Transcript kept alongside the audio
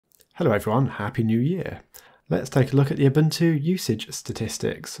Hello everyone, Happy New Year. Let's take a look at the Ubuntu usage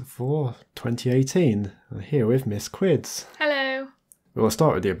statistics for 2018. Here with Miss Quids. Hello. We'll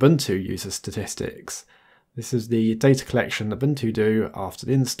start with the Ubuntu user statistics. This is the data collection Ubuntu do after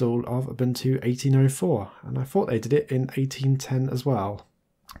the install of Ubuntu 18.04, and I thought they did it in 18.10 as well.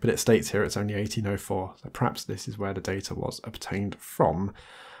 But it states here it's only 18.04, so perhaps this is where the data was obtained from.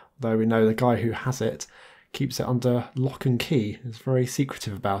 Though we know the guy who has it keeps it under lock and key. He was very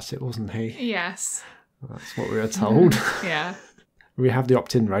secretive about it, wasn't he? Yes. That's what we were told. Yeah. We have the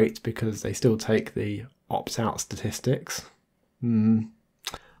opt-in rate because they still take the opt-out statistics. But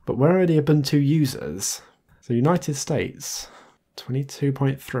where are the Ubuntu users? So United States,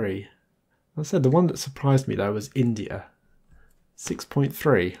 22.3. I said the one that surprised me though was India,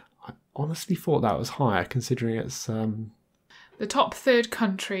 6.3. I honestly thought that was higher considering it's... The top third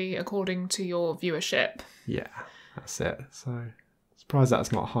country according to your viewership. Yeah, that's it. So, surprised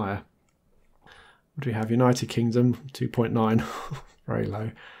that's not higher. What do we have? United Kingdom, 2.9. Very low.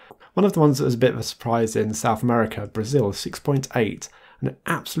 One of the ones that was a bit of a surprise in South America, Brazil, 6.8. And it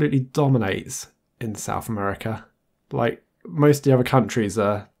absolutely dominates in South America. Like, most of the other countries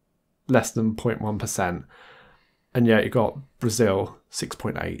are less than 0.1%. And yet you got Brazil,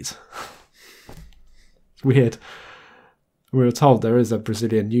 6.8. It's weird. We were told there is a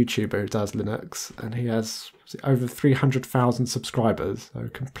Brazilian YouTuber who does Linux, and he has over 300,000 subscribers, so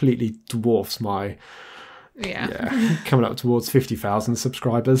completely dwarfs my... Yeah, coming up towards 50,000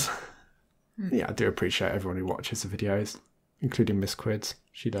 subscribers. Yeah, I do appreciate everyone who watches the videos, including Miss Quids.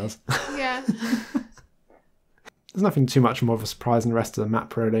 She does. Yeah. There's nothing too much more of a surprise in the rest of the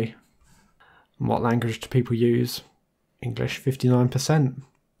map, really. And what language do people use? English, 59%.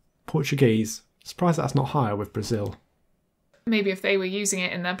 Portuguese. Surprised that's not higher with Brazil. Maybe if they were using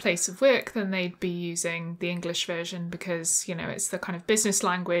it in their place of work, then they'd be using the English version because, you know, it's the kind of business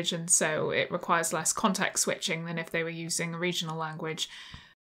language and so it requires less context switching than if they were using a regional language.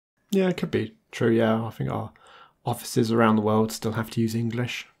 Yeah, it could be true, yeah. I think our offices around the world still have to use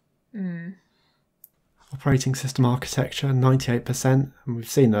English. Operating system architecture, 98%. And we've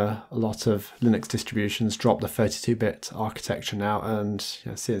seen a lot of Linux distributions drop the 32-bit architecture now, and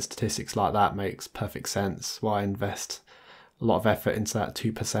seeing statistics like that makes perfect sense. Why invest a lot of effort into that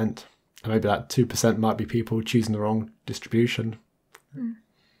 2%. And maybe that 2% might be people choosing the wrong distribution. And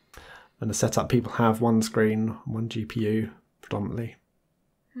the setup people have one screen, one GPU predominantly.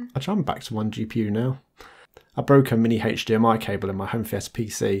 Actually, I'm back to one GPU now. I broke a mini HDMI cable in my home theatre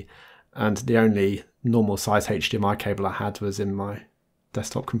PC, and the only normal size HDMI cable I had was in my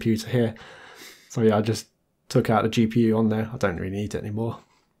desktop computer here. So yeah, I just took out the GPU on there. I don't really need it anymore.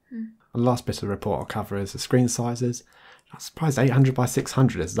 And the last bit of the report I'll cover is the screen sizes. I'm surprised 800 by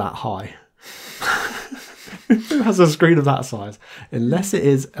 600 is that high. Who has a screen of that size? Unless it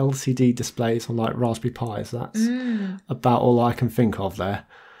is LCD displays on like Raspberry Pis. That's about all I can think of there.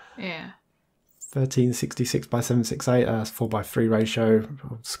 Yeah. 1366 by 768, that's 4:3 ratio,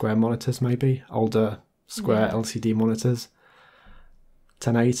 square monitors maybe, older square LCD monitors.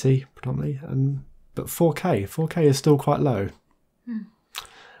 1080 predominantly, but 4K is still quite low.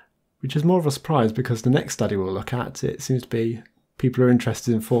 Which is more of a surprise because the next study we'll look at, it seems to be people are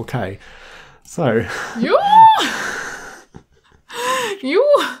interested in 4K. So... You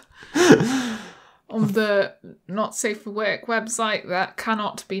on the Not Safe for Work website that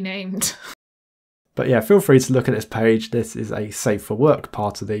cannot be named. But yeah, feel free to look at this page. This is a Safe for Work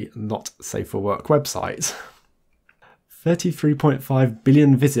part of the Not Safe for Work website. 33.5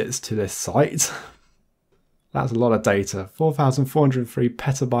 billion visits to this site. That's a lot of data. 4,403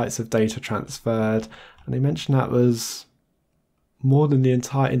 petabytes of data transferred. And they mentioned that was more than the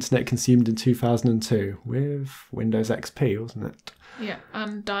entire internet consumed in 2002 with Windows XP, wasn't it? Yeah,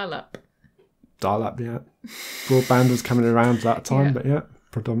 and dial-up. Dial-up, yeah. Broadband was coming around at that time, but yeah,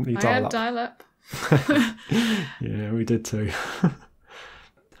 predominantly dial-up. I had dial-up. Yeah, we did too.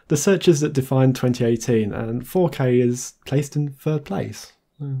 The searches that defined 2018, and 4K is placed in third place.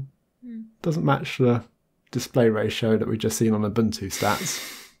 Doesn't match the display ratio that we've just seen on Ubuntu stats.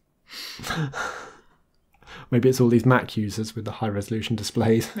 Maybe it's all these Mac users with the high resolution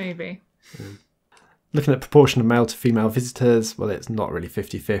displays. Maybe. Looking at proportion of male to female visitors, well, it's not really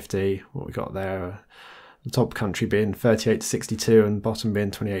 50-50. What we got there, the top country being 38 to 62 and bottom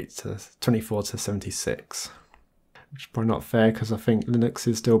being 24 to 76. Which is probably not fair because I think Linux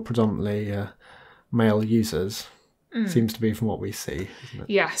is still predominantly male users. Seems to be from what we see, isn't it?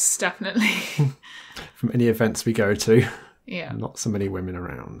 Yes, definitely. From any events we go to. Yeah. Not so many women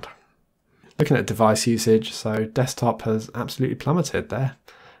around. Looking at device usage, so desktop has absolutely plummeted there.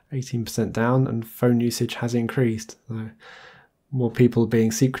 18% down, and phone usage has increased. So More people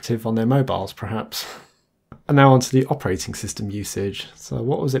being secretive on their mobiles, perhaps. And now onto the operating system usage. So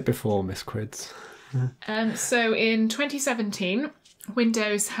what was it before, Miss Quids? So in 2017,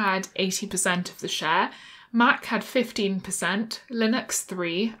 Windows had 80% of the share, Mac had 15%, Linux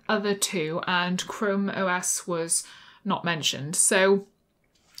 3%, other 2%, and Chrome OS was not mentioned. So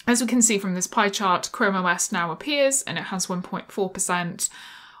as we can see from this pie chart, Chrome OS now appears and it has 1.4%.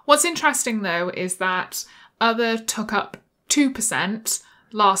 What's interesting though is that other took up 2%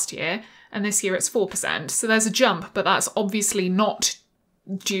 last year, and this year it's 4%. So there's a jump, but that's obviously not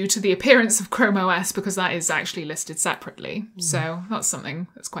due to the appearance of Chrome OS because that is actually listed separately. So that's something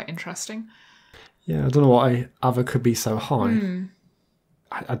that's quite interesting. Yeah, I don't know why other could be so high.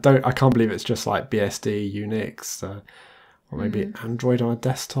 I can't believe it's just like BSD, Unix, or maybe Android on a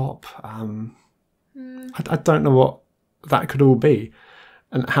desktop. I don't know what that could all be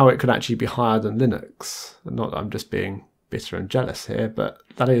and how it could actually be higher than Linux. Not that I'm just being bitter and jealous here, but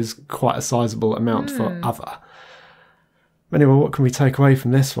that is quite a sizable amount for other. Anyway, what can we take away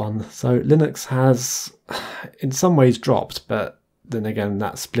from this one? So Linux has in some ways dropped, but then again,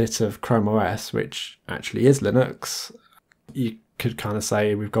 that split of Chrome OS, which actually is Linux, you could kind of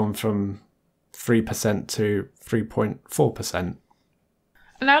say we've gone from 3% to 3.4%.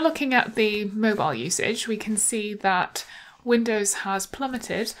 Now looking at the mobile usage, we can see that Windows has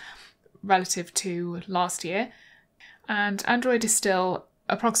plummeted relative to last year, and Android is still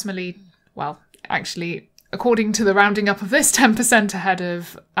approximately, well, actually, according to the rounding up of this, 10% ahead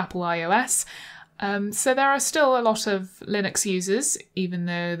of Apple iOS. So there are still a lot of Linux users, even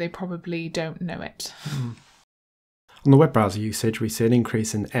though they probably don't know it. On the web browser usage, we see an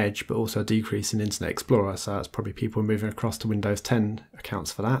increase in Edge, but also a decrease in Internet Explorer. So that's probably people moving across to Windows 10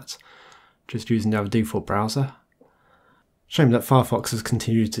 accounts for that, just using the other default browser. Shame that Firefox has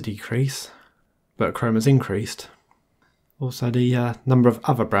continued to decrease, but Chrome has increased. Also, the number of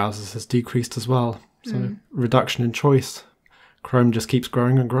other browsers has decreased as well. So reduction in choice. Chrome just keeps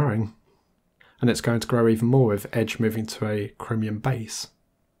growing and growing. And it's going to grow even more with Edge moving to a Chromium base.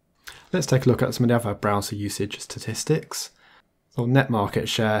 Let's take a look at some of the other browser usage statistics. So net market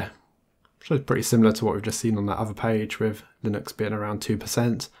share shows pretty similar to what we've just seen on that other page, with Linux being around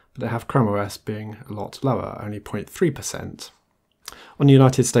 2%, but they have Chrome OS being a lot lower, only 0.3%. On the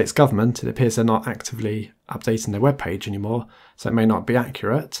United States government, it appears they're not actively updating their webpage anymore, so it may not be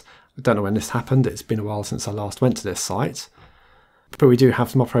accurate. I don't know when this happened, it's been a while since I last went to this site. But we do have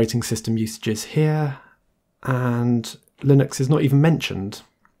some operating system usages here, and Linux is not even mentioned.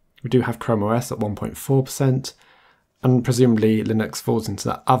 We do have Chrome OS at 1.4%, and presumably Linux falls into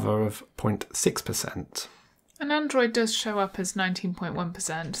that other of 0.6%. And Android does show up as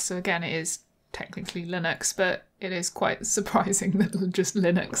 19.1%, so again it is technically Linux, but it is quite surprising that just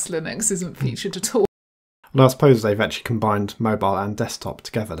Linux isn't featured at all. Well, I suppose they've actually combined mobile and desktop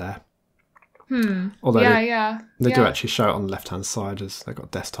together there. Although they do actually show it on the left-hand side as they've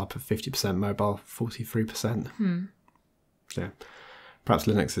got desktop of 50%, mobile 43%. Yeah, perhaps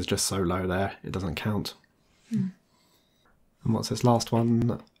Linux is just so low there, it doesn't count. And what's this last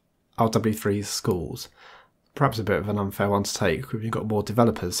one? LW3's schools. Perhaps a bit of an unfair one to take, because you've got more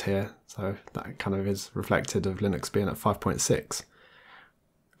developers here, so that kind of is reflected of Linux being at 5.6,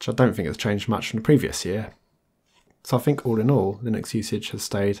 which I don't think has changed much from the previous year. So I think all in all, Linux usage has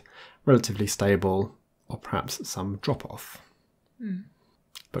stayed relatively stable, or perhaps some drop-off.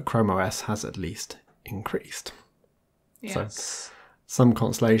 But Chrome OS has at least increased. Yes. So some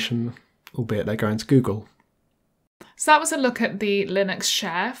consolation, albeit they're going to Google. So that was a look at the Linux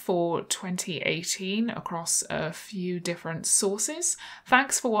share for 2018 across a few different sources.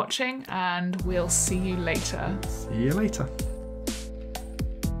 Thanks for watching, and we'll see you later. See you later.